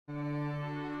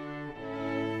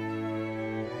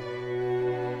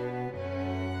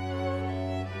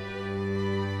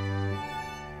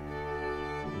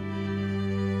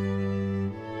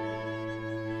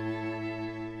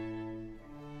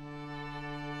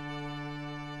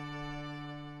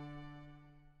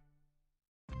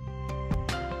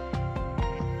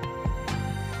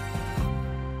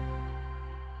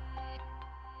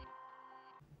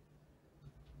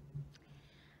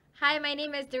Hi, my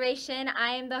name is Doorae Shin.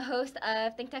 I am the host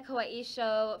of ThinkTech Hawaii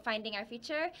show Finding Our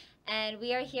Future, and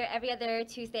we are here every other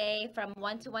Tuesday from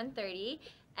 1 to 1:30,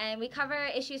 and we cover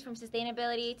issues from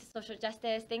sustainability to social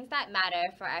justice, things that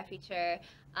matter for our future,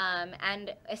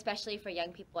 and especially for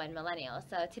young people and millennials.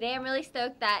 So today I'm really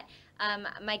stoked that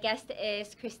my guest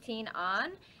is Christine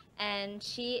Ahn, and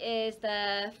she is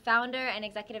the founder and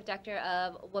executive director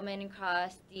of Women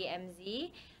Across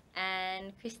DMZ.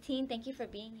 And Christine, thank you for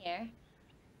being here.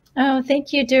 Oh,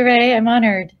 thank you, Doorae. I'm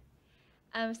honored.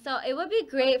 So it would be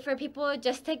great for people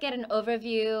just to get an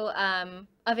overview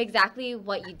of exactly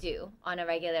what you do on a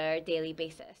regular daily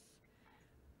basis.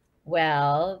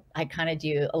 Well, I kind of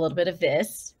do a little bit of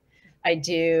this. I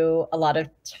do a lot of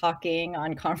talking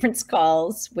on conference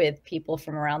calls with people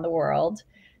from around the world,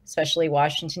 especially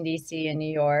Washington, D.C. and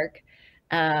New York.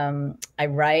 I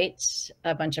write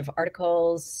a bunch of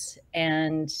articles,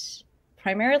 and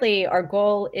primarily our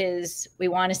goal is we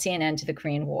want to see an end to the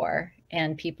Korean War.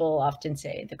 And people often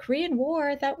say, the Korean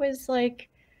War, that was like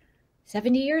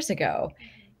 70 years ago.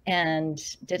 And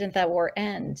didn't that war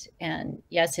end? And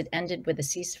yes, it ended with a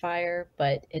ceasefire,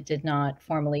 but it did not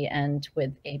formally end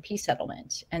with a peace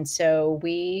settlement. And so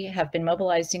we have been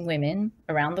mobilizing women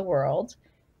around the world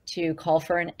to call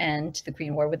for an end to the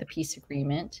Korean War with a peace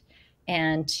agreement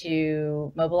and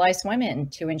to mobilize women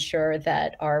to ensure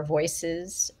that our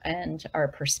voices and our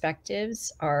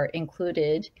perspectives are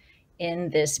included in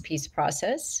this peace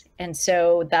process. And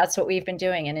so that's what we've been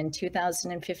doing. And in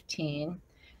 2015,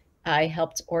 I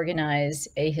helped organize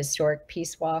a historic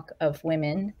peace walk of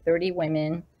women, 30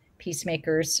 women,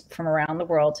 peacemakers from around the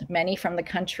world, many from the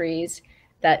countries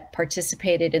that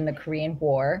participated in the Korean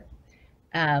War,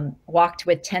 walked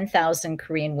with 10,000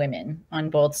 Korean women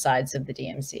on both sides of the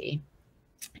DMZ.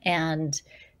 And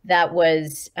that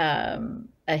was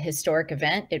a historic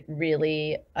event. It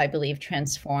really, I believe,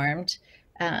 transformed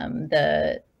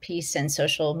the peace and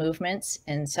social movements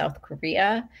in South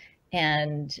Korea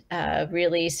and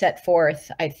really set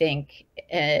forth, I think,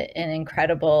 an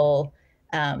incredible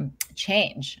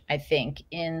change, I think,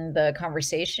 in the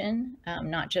conversation,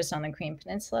 not just on the Korean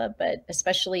Peninsula, but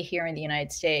especially here in the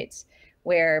United States,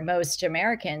 where most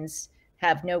Americans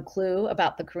have no clue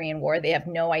about the Korean War. They have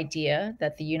no idea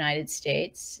that the United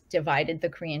States divided the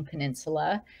Korean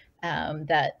Peninsula,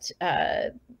 that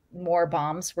more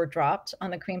bombs were dropped on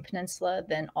the Korean Peninsula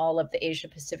than all of the Asia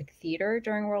Pacific theater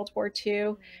during World War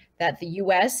II, that the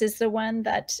US is the one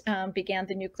that began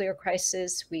the nuclear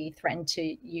crisis. We threatened to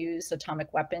use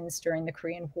atomic weapons during the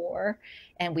Korean War,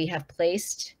 and we have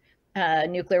placed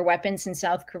nuclear weapons in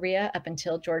South Korea up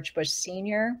until George Bush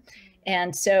Sr.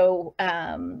 And so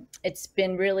it's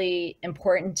been really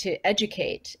important to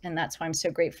educate. And that's why I'm so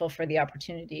grateful for the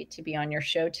opportunity to be on your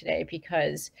show today,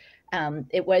 because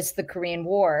it was the Korean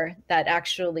War that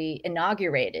actually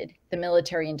inaugurated the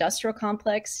military industrial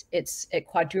complex. It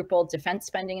quadrupled defense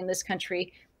spending in this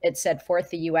country. It set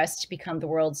forth the US to become the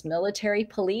world's military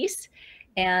police.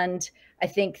 And I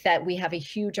think that we have a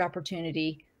huge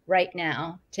opportunity right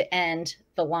now to end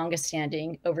the longest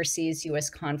standing overseas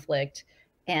US conflict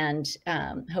and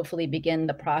hopefully begin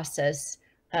the process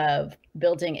of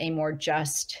building a more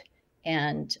just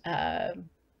and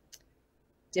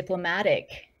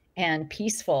diplomatic and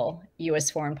peaceful US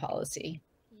foreign policy.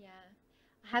 Yeah,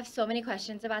 I have so many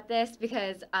questions about this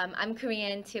because I'm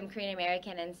Korean too. I'm Korean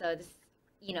American, and so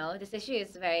this issue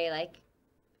is very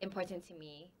important to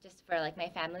me, just for like my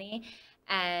family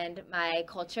and my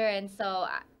culture. And so,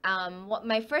 what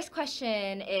my first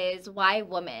question is, why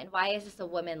women? Why is this a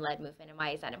women-led movement, and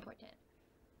why is that important?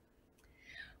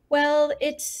 Well,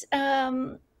 it's I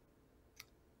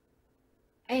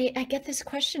get this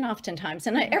question oftentimes,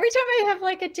 and every time I have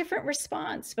like a different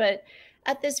response. But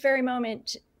at this very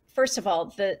moment, first of all,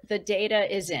 the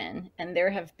data is in, and there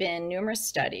have been numerous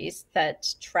studies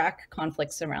that track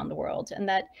conflicts around the world, and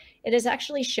that it is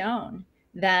actually shown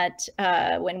that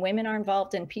when women are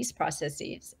involved in peace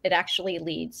processes, it actually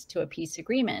leads to a peace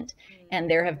agreement.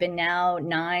 And there have been now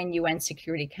 9 UN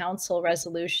Security Council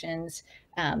resolutions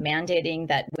mandating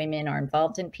that women are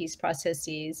involved in peace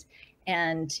processes.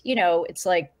 And, you know, it's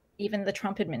like even the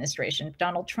Trump administration,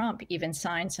 Donald Trump even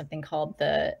signed something called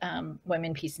the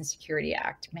Women, Peace and Security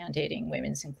Act, mandating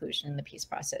women's inclusion in the peace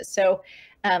process. So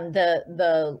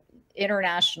the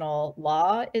international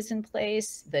law is in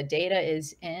place, the data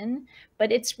is in,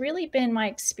 but it's really been my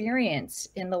experience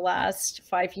in the last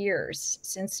 5 years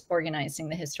since organizing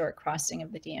the historic crossing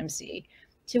of the DMZ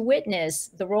to witness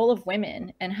the role of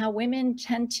women and how women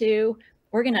tend to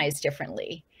organize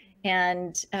differently.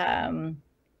 And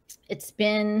it's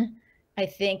been, I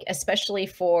think, especially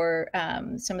for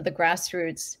some of the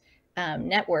grassroots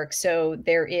network. So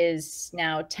there is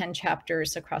now 10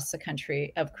 chapters across the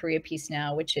country of Korea Peace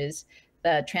Now, which is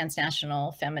the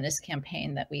transnational feminist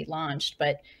campaign that we launched.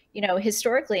 But, you know,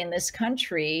 historically in this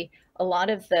country, a lot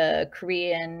of the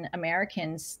Korean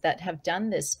Americans that have done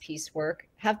this peace work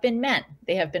have been men.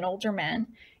 They have been older men.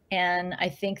 And I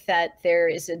think that there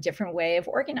is a different way of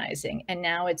organizing. And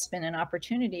now it's been an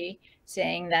opportunity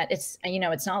saying that it's, you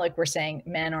know, it's not like we're saying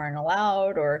men aren't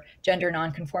allowed or gender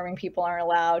nonconforming people aren't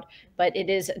allowed, but it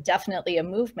is definitely a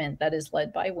movement that is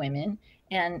led by women.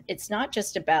 And it's not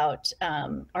just about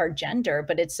our gender,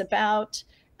 but it's about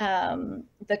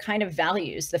the kind of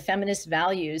values, the feminist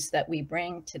values that we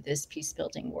bring to this peace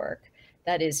building work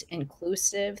that is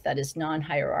inclusive, that is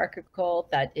non-hierarchical,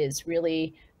 that is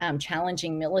really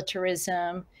challenging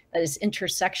militarism, that is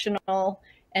intersectional.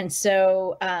 And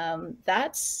so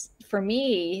that's, for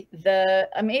me, the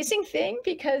amazing thing,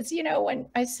 because, you know, when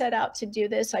I set out to do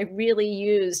this, I really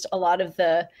used a lot of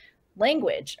the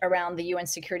language around the UN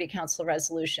Security Council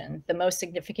resolution. The most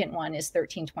significant one is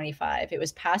 1325. It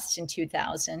was passed in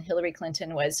 2000. Hillary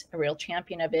Clinton was a real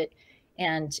champion of it.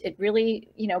 And it really,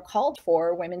 you know, called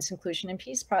for women's inclusion in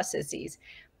peace processes.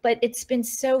 But it's been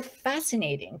so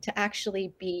fascinating to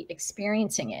actually be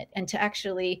experiencing it and to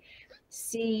actually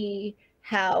see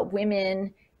how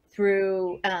women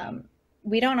through,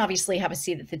 we don't obviously have a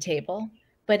seat at the table,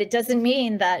 but it doesn't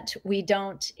mean that we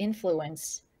don't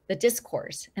influence the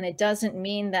discourse. And it doesn't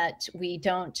mean that we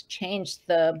don't change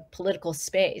the political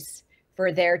space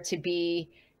for there to be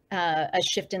a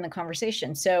shift in the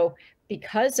conversation. So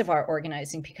because of our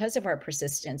organizing, because of our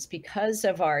persistence, because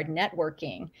of our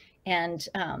networking, and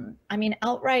I mean,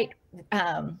 outright,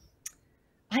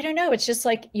 I don't know, it's just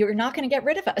like, you're not going to get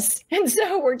rid of us. And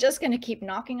so we're just going to keep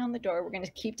knocking on the door. We're going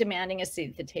to keep demanding a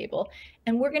seat at the table.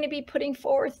 And we're going to be putting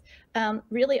forth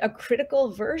really a critical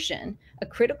version, a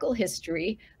critical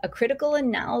history, a critical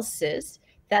analysis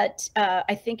that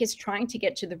I think is trying to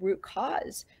get to the root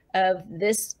cause of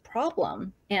this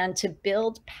problem and to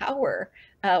build power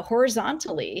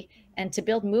horizontally and to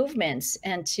build movements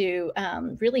and to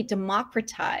really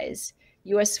democratize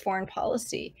US foreign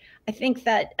policy. I think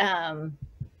that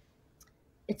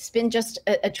it's been just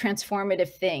a transformative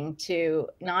thing to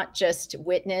not just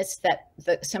witness that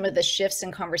some of the shifts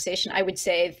in conversation. I would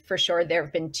say for sure there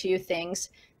have been two things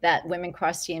that Women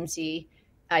Cross TMZ,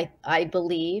 I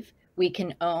believe we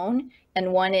can own.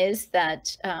 And one is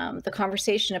that the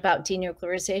conversation about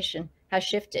denuclearization has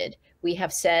shifted. We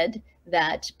have said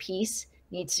that peace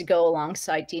needs to go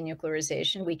alongside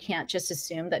denuclearization. We can't just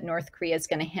assume that North Korea is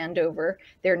going to hand over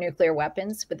their nuclear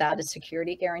weapons without a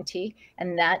security guarantee.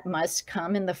 And that must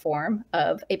come in the form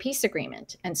of a peace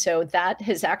agreement. And so that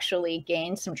has actually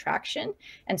gained some traction.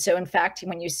 And so, in fact,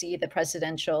 when you see the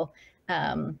presidential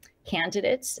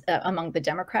candidates among the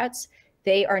Democrats,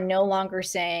 they are no longer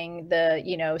saying the,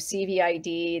 you know,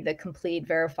 CVID, the complete,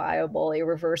 verifiable,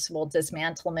 irreversible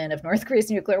dismantlement of North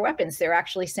Korea's nuclear weapons. They're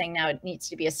actually saying now it needs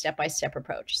to be a step-by-step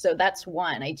approach. So that's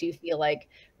one. I do feel like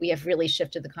we have really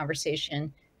shifted the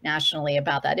conversation nationally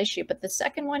about that issue. But the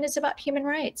second one is about human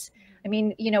rights. I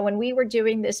mean, you know, when we were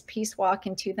doing this peace walk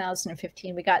in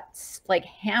 2015, we got like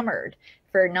hammered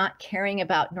for not caring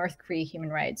about North Korea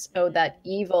human rights. Oh, that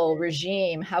evil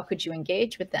regime, how could you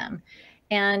engage with them?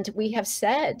 And we have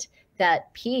said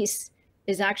that peace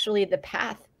is actually the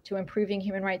path to improving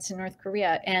human rights in North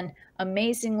Korea. And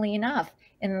amazingly enough,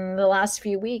 in the last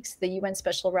few weeks, the UN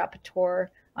Special Rapporteur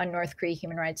on North Korea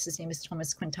human rights, his name is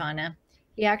Thomas Quintana,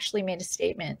 he actually made a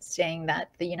statement saying that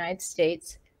the United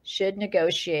States should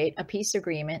negotiate a peace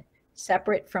agreement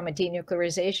separate from a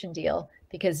denuclearization deal,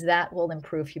 because that will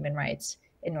improve human rights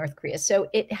in North Korea. So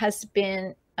it has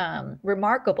been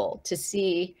remarkable to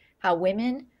see how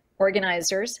women,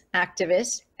 organizers,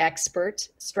 activists, experts,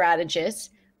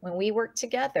 strategists, when we work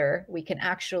together, we can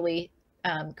actually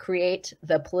create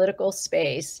the political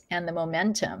space and the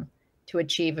momentum to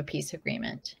achieve a peace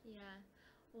agreement. Yeah.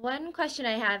 One question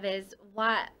I have is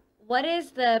what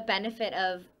is the benefit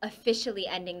of officially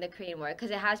ending the Korean War? Because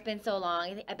it has been so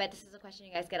long. I bet this is a question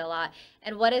you guys get a lot.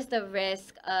 And what is the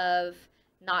risk of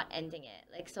not ending it?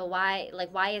 Like, so why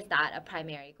is that a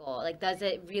primary goal? Like, does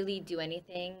it really do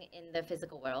anything in the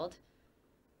physical world?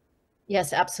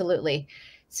 Yes, absolutely.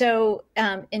 So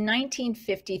in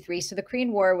 1953, so the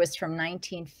Korean War was from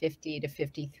 1950 to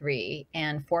 53,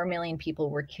 and 4 million people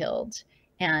were killed.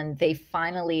 And they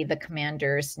finally, the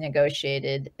commanders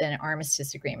negotiated an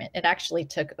armistice agreement. It actually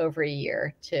took over a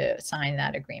year to sign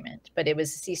that agreement, but it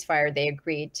was a ceasefire. They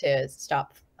agreed to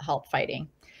halt fighting.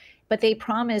 But they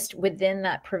promised within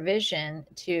that provision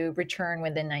to return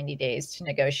within 90 days to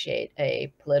negotiate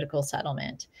a political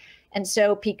settlement. And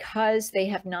so because they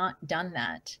have not done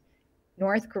that,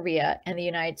 North Korea and the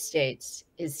United States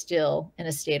is still in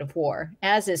a state of war,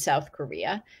 as is South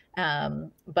Korea.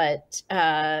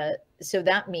 So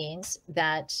that means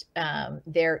that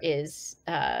there is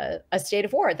a state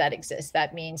of war that exists.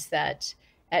 That means that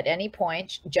at any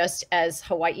point, just as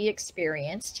Hawaii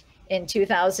experienced in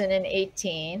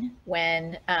 2018,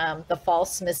 when the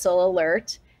false missile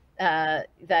alert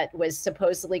that was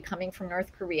supposedly coming from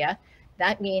North Korea,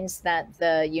 that means that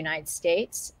the United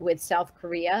States with South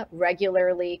Korea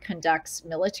regularly conducts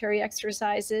military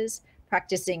exercises,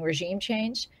 practicing regime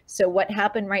change. So what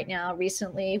happened right now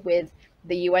recently with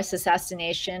the US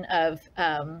assassination of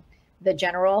the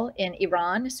general in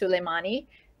Iran, Soleimani,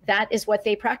 that is what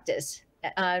they practice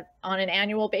on an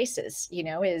annual basis,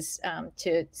 is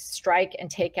to strike and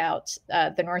take out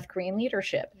the North Korean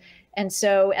leadership. And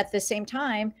so at the same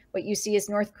time, what you see is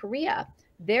North Korea,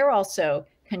 they're also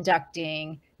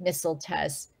conducting missile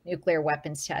tests, nuclear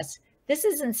weapons tests. This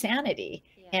is insanity.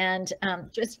 And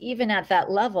just even at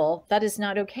that level, that is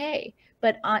not okay.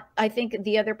 But I think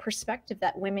the other perspective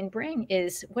that women bring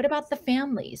is, what about the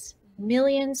families?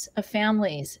 Millions of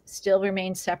families still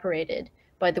remain separated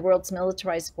by the world's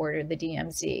militarized border, the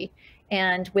DMZ.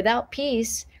 And without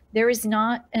peace, there is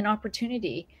not an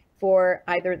opportunity for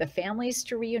either the families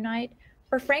to reunite,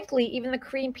 or frankly, even the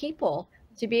Korean people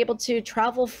to be able to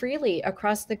travel freely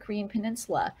across the Korean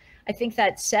Peninsula. I think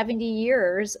that 70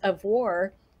 years of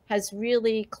war has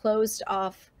really closed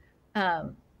off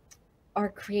our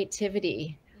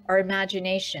creativity, our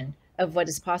imagination of what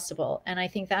is possible. And I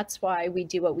think that's why we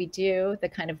do what we do, the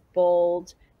kind of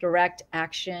bold, direct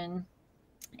action,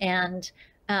 and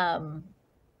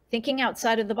thinking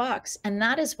outside of the box. And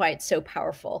that is why it's so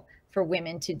powerful for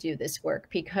women to do this work,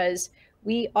 because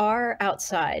we are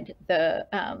outside the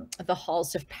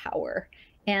halls of power.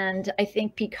 And I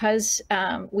think because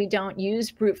we don't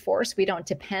use brute force, we don't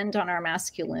depend on our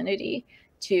masculinity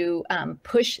to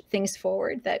push things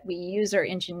forward, that we use our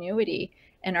ingenuity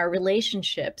and our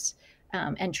relationships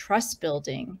and trust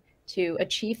building to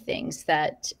achieve things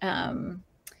that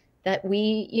that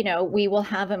we will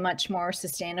have a much more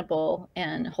sustainable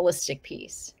and holistic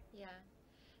peace.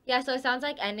 Yeah, so it sounds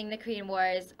like ending the Korean War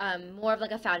is more of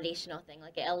like a foundational thing.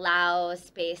 Like it allows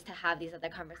space to have these other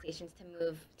conversations to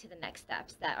move to the next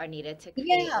steps that are needed to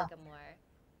create like a more,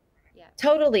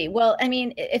 Totally. Well, I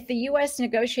mean, if the US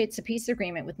negotiates a peace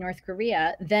agreement with North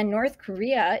Korea, then North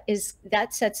Korea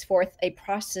that sets forth a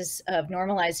process of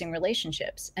normalizing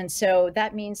relationships. And so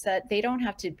that means that they don't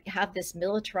have to have this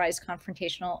militarized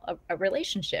confrontational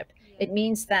relationship. It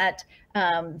means that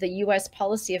the US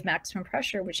policy of maximum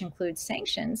pressure, which includes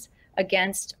sanctions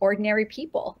against ordinary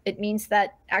people. It means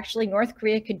that actually North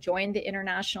Korea could join the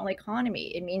international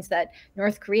economy. It means that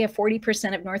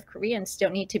 40% of North Koreans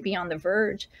don't need to be on the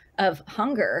verge of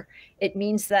hunger. It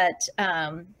means that,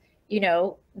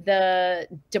 the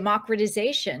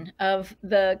democratization of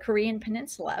the Korean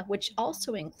Peninsula, which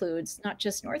also includes not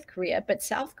just North Korea, but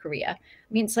South Korea.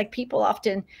 I mean, it's like people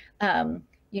often,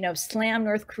 slam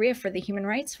North Korea for the human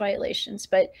rights violations.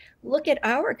 But look at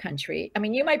our country. I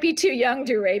mean, you might be too young,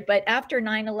 Doorae, but after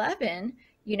 9/11,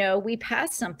 we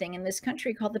passed something in this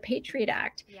country called the Patriot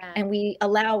Act, and we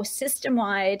allow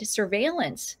system-wide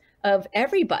surveillance of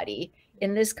everybody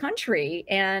in this country,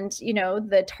 and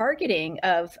the targeting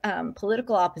of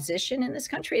political opposition in this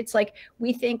country. It's like,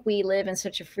 we think we live in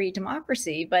such a free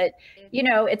democracy, but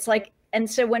it's like, and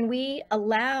so when we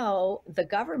allow the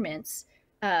governments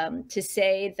to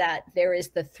say that there is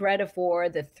the threat of war,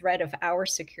 the threat of our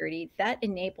security, that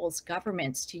enables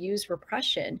governments to use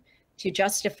repression to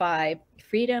justify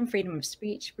freedom of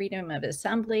speech, freedom of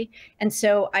assembly. And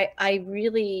so I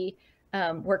really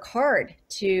work hard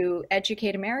to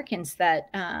educate Americans that,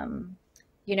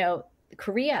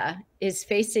 Korea is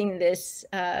facing this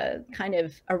kind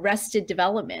of arrested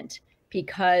development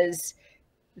because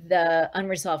the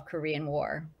unresolved Korean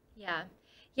War.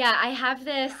 Yeah, I have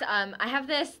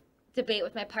this debate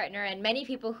with my partner and many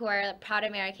people who are proud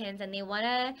Americans, and they want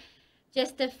to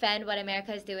just defend what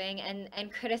America is doing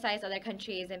and criticize other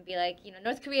countries and be like,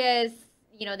 North Korea is,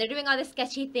 they're doing all these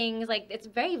sketchy things. Like, it's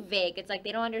very vague. It's like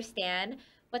they don't understand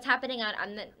what's happening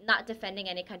I'm not defending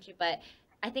any country, but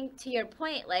I think to your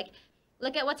point, like,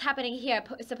 look at what's happening here,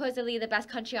 supposedly the best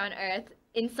country on earth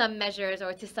in some measures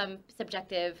or to some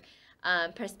subjective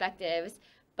perspectives.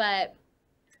 But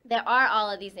there are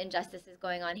all of these injustices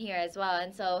going on here as well.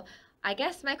 And so I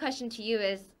guess my question to you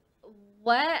is,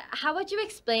 how would you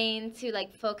explain to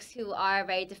like folks who are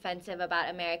very defensive about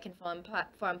American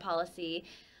foreign policy,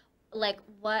 like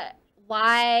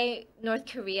why North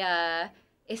Korea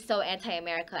is so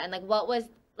anti-America, and like what was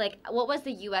like, what was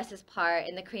the U.S.'s part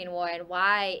in the Korean War, and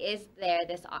why is there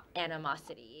this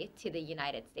animosity to the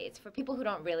United States for people who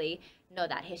don't really know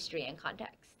that history and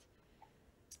context?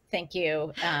 Thank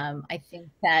you. I think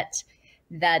that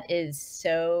that is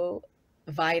so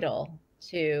vital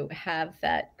to have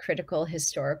that critical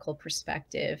historical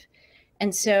perspective.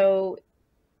 And so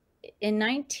in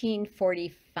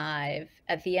 1945,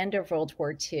 at the end of World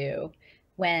War II,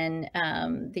 when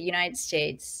the United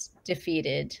States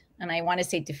defeated, and I want to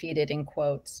say defeated in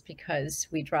quotes because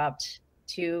we dropped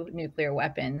 2 nuclear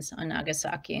weapons on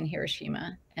Nagasaki and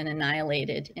Hiroshima and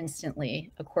annihilated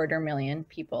instantly 250,000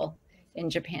 people in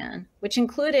Japan, which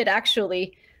included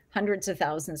actually hundreds of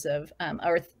thousands of,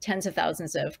 or tens of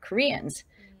thousands of Koreans,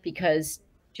 because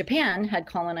Japan had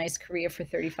colonized Korea for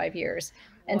 35 years.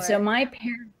 And so my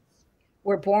parents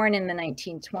were born in the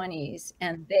 1920s,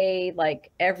 and they,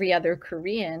 like every other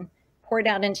Korean, poured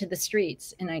out into the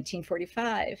streets in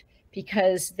 1945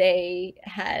 because they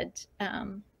had,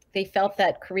 they felt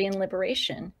that Korean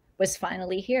liberation was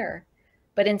finally here.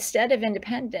 But instead of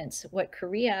independence, what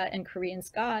Korea and Koreans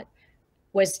got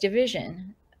was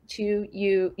division.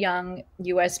 2 young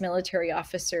US military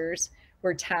officers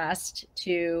were tasked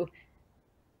to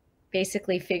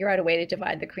basically figure out a way to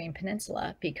divide the Korean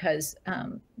Peninsula, because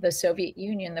the Soviet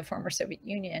Union, the former Soviet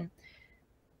Union,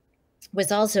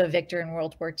 was also a victor in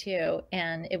World War II,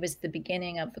 and it was the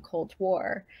beginning of the Cold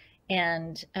War.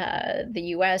 And the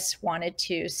U.S. wanted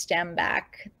to stem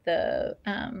back the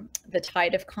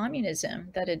tide of communism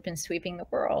that had been sweeping the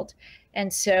world.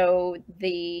 And so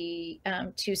the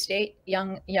 2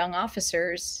 young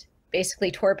officers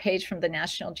basically tore a page from the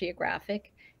National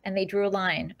Geographic, and they drew a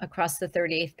line across the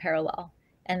 38th parallel.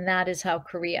 And that is how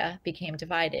Korea became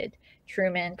divided.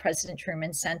 President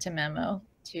Truman sent a memo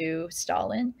to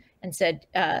Stalin and said,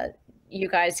 you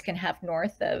guys can have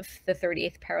north of the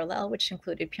 38th parallel, which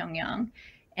included Pyongyang,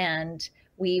 and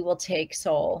we will take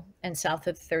Seoul, and south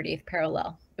of the 30th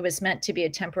parallel. It was meant to be a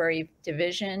temporary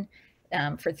division.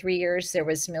 For 3 years, there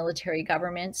was military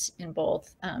governments in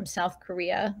both South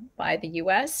Korea by the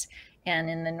US and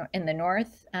in the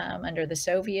north under the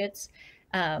Soviets.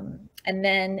 And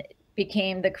then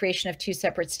became the creation of 2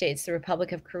 separate states, the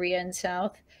Republic of Korea in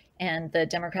south and the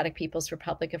Democratic People's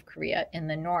Republic of Korea in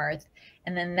the north.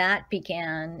 And then that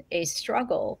began a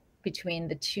struggle between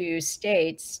the 2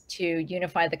 states to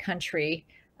unify the country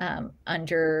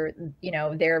under,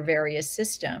 their various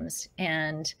systems.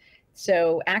 And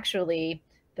so actually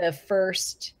the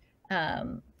first,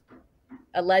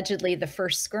 allegedly the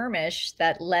first skirmish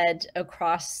that led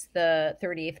across the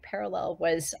 38th parallel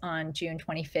was on June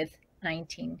 25th,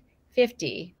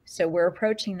 1950. So we're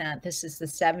approaching that. This is the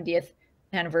 70th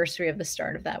anniversary of the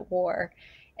start of that war.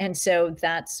 And so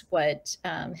that's what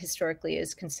historically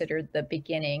is considered the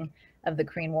beginning of the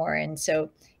Korean War. And so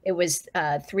it was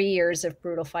 3 years of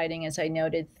brutal fighting. As I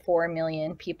noted, 4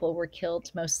 million people were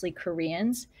killed, mostly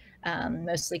Koreans,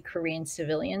 mostly Korean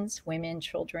civilians, women,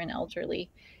 children, elderly.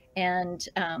 And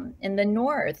in the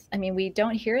north, I mean, we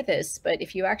don't hear this, but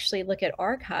if you actually look at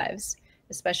archives,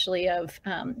 especially of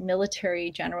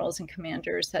military generals and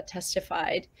commanders that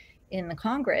testified in the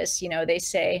Congress, they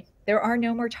say there are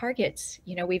no more targets.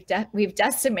 We've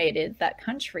decimated that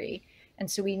country.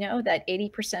 And so we know that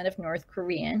 80% of North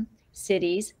Korean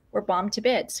cities were bombed to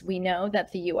bits. We know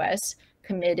that the US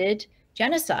committed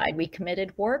genocide. We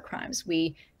committed war crimes.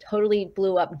 We totally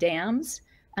blew up dams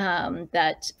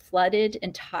that flooded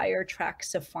entire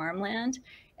tracts of farmland.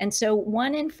 And so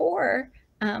 1 in 4,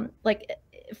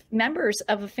 members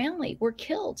of a family were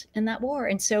killed in that war.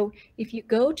 And so if you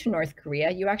go to North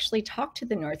Korea, you actually talk to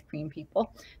the North Korean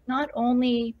people. Not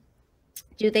only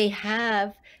do they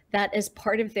have that as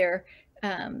part of their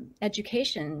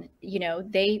education,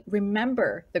 they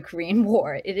remember the Korean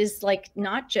War. It is like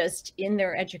not just in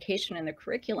their education and the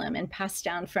curriculum and passed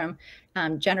down from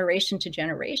generation to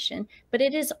generation, but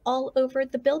it is all over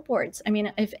the billboards. I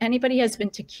mean, if anybody has been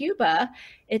to Cuba,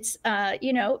 it's,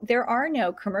 there are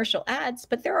no commercial ads,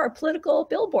 but there are political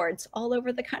billboards all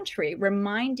over the country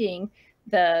reminding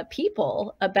the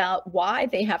people about why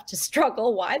they have to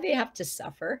struggle, why they have to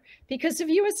suffer because of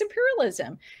US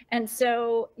imperialism. And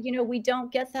so, we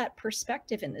don't get that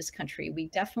perspective in this country. We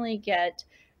definitely get,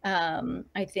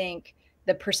 I think,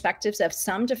 the perspectives of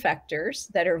some defectors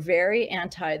that are very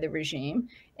anti the regime.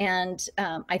 And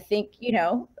I think,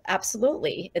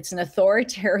 absolutely, it's an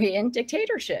authoritarian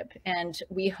dictatorship. And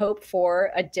we hope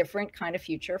for a different kind of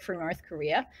future for North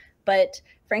Korea. But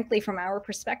frankly, from our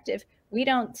perspective, we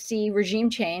don't see regime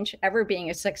change ever being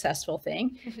a successful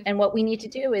thing. And what we need to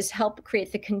do is help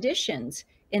create the conditions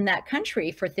in that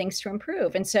country for things to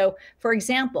improve. And so, for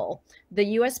example, the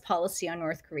US policy on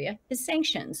North Korea is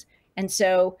sanctions. And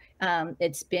so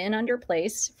it's been under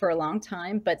place for a long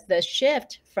time, but the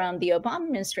shift from the Obama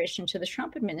administration to the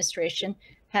Trump administration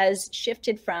has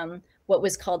shifted from what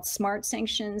was called smart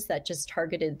sanctions that just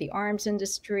targeted the arms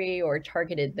industry or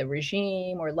targeted the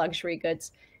regime or luxury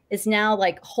goods, is now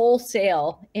like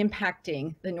wholesale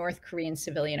impacting the North Korean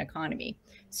civilian economy.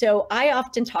 So I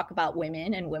often talk about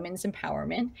women and women's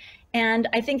empowerment. And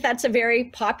I think that's a very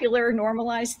popular,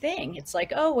 normalized thing. It's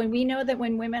like, oh, when we know that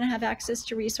when women have access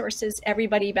to resources,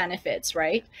 everybody benefits,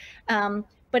 right?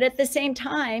 But at the same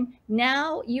time,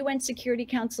 now UN Security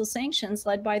Council sanctions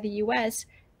led by the US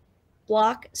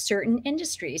block certain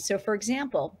industries. So for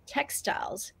example,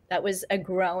 textiles, that was a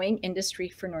growing industry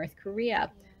for North Korea.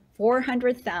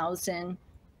 400,000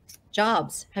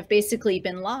 jobs have basically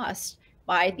been lost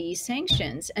by these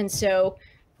sanctions. And so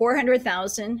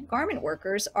 400,000 garment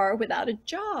workers are without a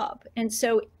job. And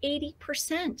so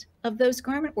 80% of those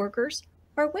garment workers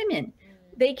are women.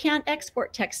 They can't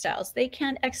export textiles. They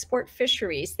can't export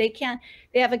fisheries. They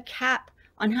have a cap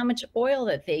on how much oil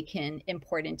that they can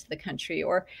import into the country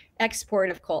or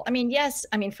export of coal. I mean, yes,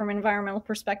 I mean, from an environmental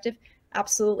perspective,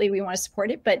 absolutely, we want to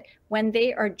support it. But when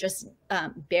they are just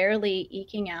barely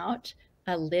eking out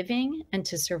a living and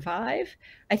to survive,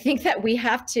 I think that we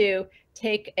have to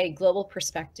take a global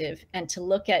perspective and to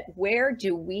look at where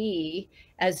do we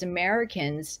as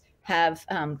Americans have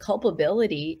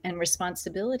culpability and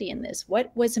responsibility in this.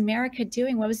 What was America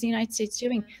doing? What was the United States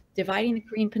doing? Dividing the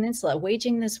Korean Peninsula,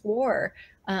 waging this war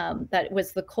that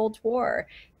was the Cold War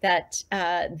that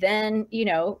then, you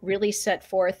know, really set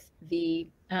forth the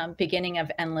beginning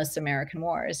of endless American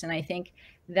wars. And I think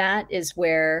that is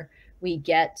where we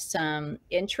get some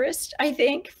interest, I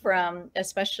think, from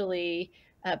especially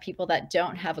people that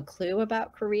don't have a clue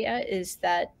about Korea, is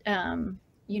that,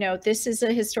 you know, this is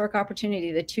a historic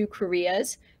opportunity. The two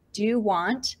Koreas do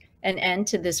want an end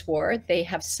to this war. They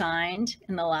have signed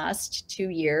in the last 2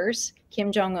 years,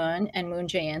 Kim Jong-un and Moon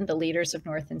Jae-in, the leaders of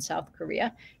North and South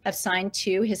Korea, have signed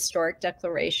 2 historic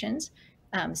declarations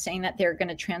saying that they're going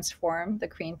to transform the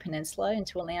Korean Peninsula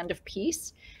into a land of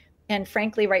peace. And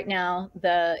frankly, right now,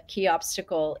 the key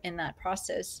obstacle in that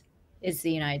process is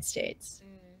the United States.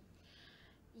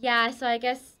 Yeah, so I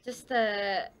guess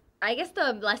the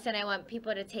lesson I want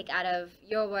people to take out of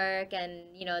your work and,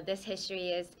 you know, this history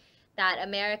is that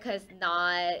America's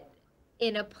not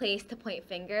in a place to point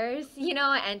fingers, you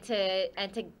know, and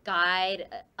to guide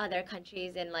other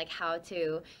countries in like how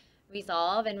to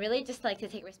resolve, and really just like to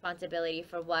take responsibility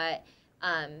for what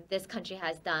this country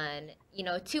has done, you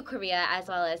know, to Korea as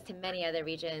well as to many other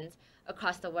regions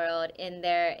across the world in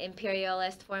their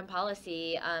imperialist foreign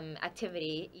policy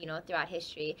activity, you know, throughout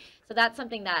history. So that's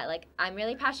something that like I'm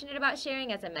really passionate about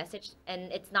sharing as a message.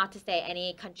 And it's not to say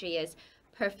any country is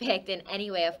perfect in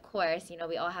any way, of course, you know,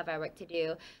 we all have our work to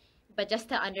do, but just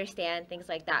to understand things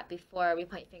like that before we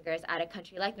point fingers at a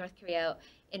country like North Korea,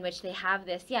 in which they have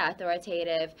this,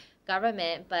 authoritative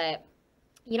government, but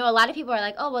you know, a lot of people are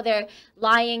like, oh, well, they're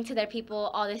lying to their people,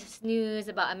 all this news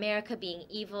about America being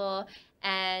evil.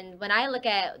 And when I look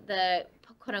at the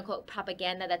quote unquote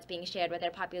propaganda that's being shared with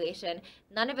their population,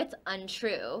 none of it's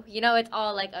untrue. You know, it's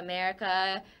all like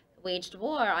America waged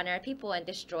war on our people and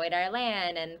destroyed our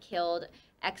land and killed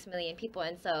X million people.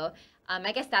 And so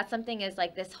I guess that's something, is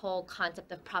like this whole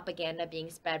concept of propaganda being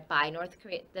spread by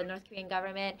the North Korean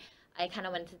government. I kind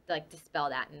of wanted to like dispel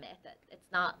that myth that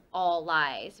it's not all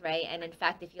lies, right? And in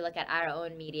fact, if you look at our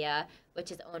own media,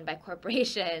 which is owned by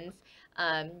corporations,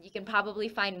 you can probably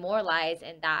find more lies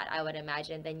in that, I would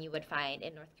imagine, than you would find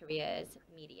in North Korea's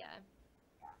media.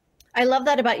 I love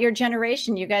that about your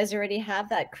generation. You guys already have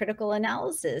that critical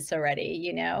analysis already,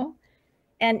 you know?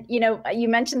 And, you know, you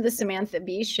mentioned the Samantha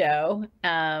Bee show,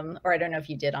 or I don't know if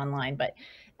you did online, but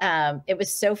it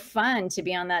was so fun to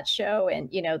be on that show. And,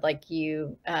 you know, like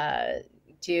you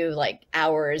do like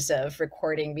hours of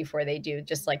recording before they do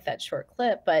just like that short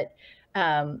clip. But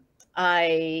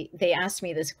they asked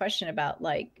me this question about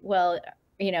like, well,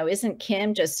 you know, isn't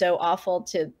Kim just so awful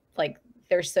to like,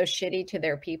 they're so shitty to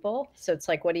their people? So it's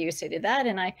like, what do you say to that?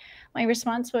 And my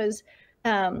response was,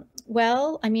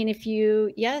 well, I mean, if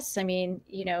you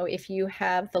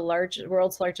have the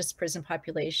world's largest prison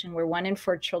population, where 1 in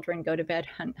 4 children go to bed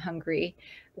hungry,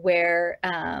 where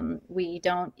we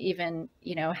don't even,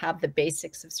 you know, have the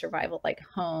basics of survival like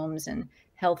homes and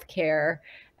healthcare,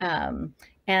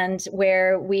 and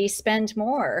where we spend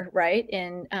more, right,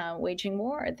 in waging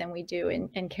war than we do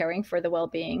in caring for the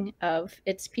well-being of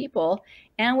its people.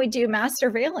 And we do mass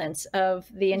surveillance of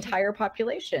the entire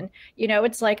population. You know,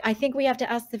 it's like, I think we have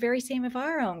to ask the very same of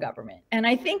our own government. And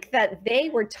I think that they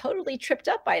were totally tripped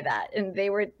up by that. And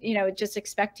they were, you know, just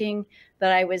expecting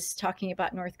that I was talking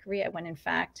about North Korea, when in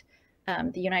fact,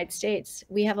 the United States,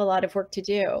 we have a lot of work to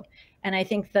do. And I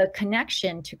think the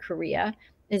connection to Korea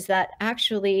is that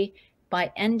actually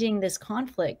by ending this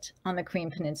conflict on the Korean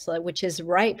Peninsula, which is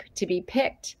ripe to be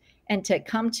picked and to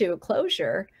come to a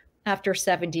closure after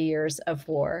 70 years of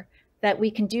war, that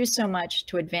we can do so much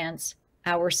to advance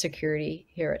our security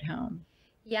here at home.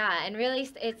 Yeah, and really,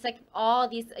 it's like all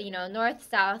these, North,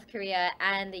 South Korea,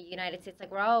 and the United States,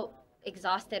 like we're all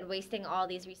exhausted, wasting all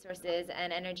these resources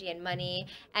and energy and money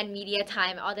and media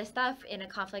time, all this stuff in a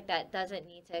conflict that doesn't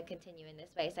need to continue in this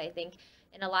way. So I think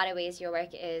in a lot of ways, your work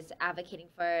is advocating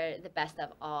for the best of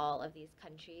all of these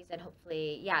countries, and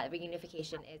hopefully, yeah,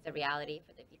 reunification is a reality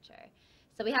for the future.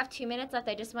 So we have 2 minutes left.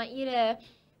 I just want you to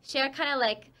share kind of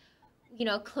like,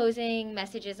 closing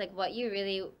messages, like what you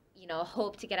really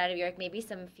hope to get out of your work, maybe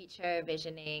some future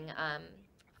visioning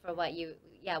for what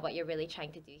you're really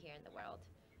trying to do here in the world.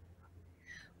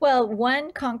 Well,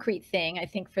 one concrete thing I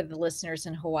think for the listeners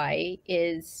in Hawaii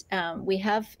is we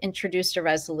have introduced a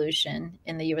resolution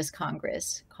in the U.S.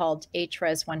 Congress called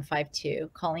HRES 152,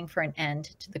 calling for an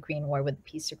end to the Korean War with a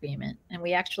peace agreement. And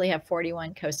we actually have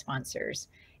 41 co-sponsors.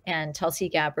 And Tulsi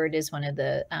Gabbard is one of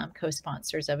the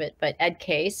co-sponsors of it. But Ed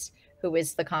Case, who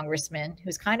is the congressman,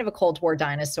 who's kind of a Cold War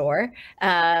dinosaur,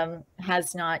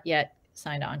 has not yet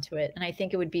signed on to it. And I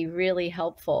think it would be really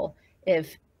helpful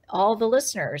if all the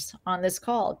listeners on this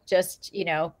call just,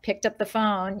 picked up the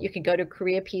phone. You can go to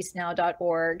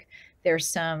koreapeacenow.org. There's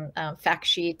some fact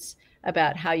sheets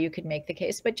about how you could make the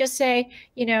case. But just say,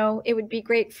 it would be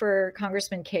great for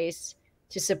Congressman Case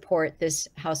to support this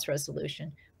House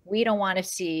resolution. We don't want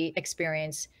to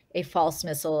experience a false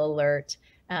missile alert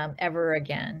ever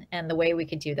again. And the way we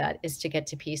could do that is to get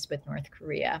to peace with North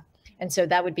Korea. And so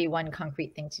that would be one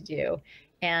concrete thing to do.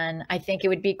 And I think it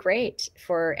would be great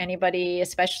for anybody,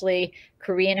 especially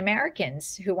Korean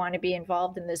Americans, who want to be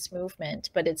involved in this movement.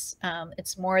 But it's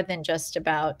more than just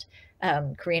about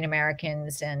Korean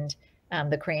Americans and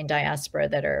the Korean diaspora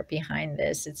that are behind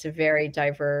this. It's a very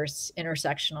diverse,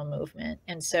 intersectional movement.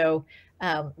 And so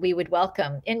we would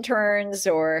welcome interns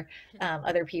or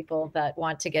other people that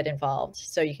want to get involved.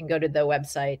 So you can go to the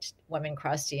website,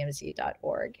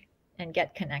 womencrossdmz.org, and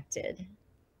get connected.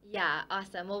 Yeah,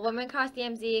 awesome. Well, Women Across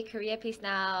DMZ, Korea Peace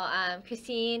Now.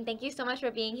 Christine, thank you so much for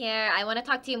being here. I want to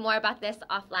talk to you more about this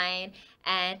offline.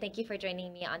 And thank you for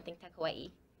joining me on ThinkTech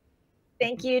Hawaii.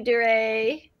 Thank you,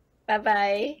 Doorae.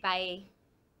 Bye-bye. Bye.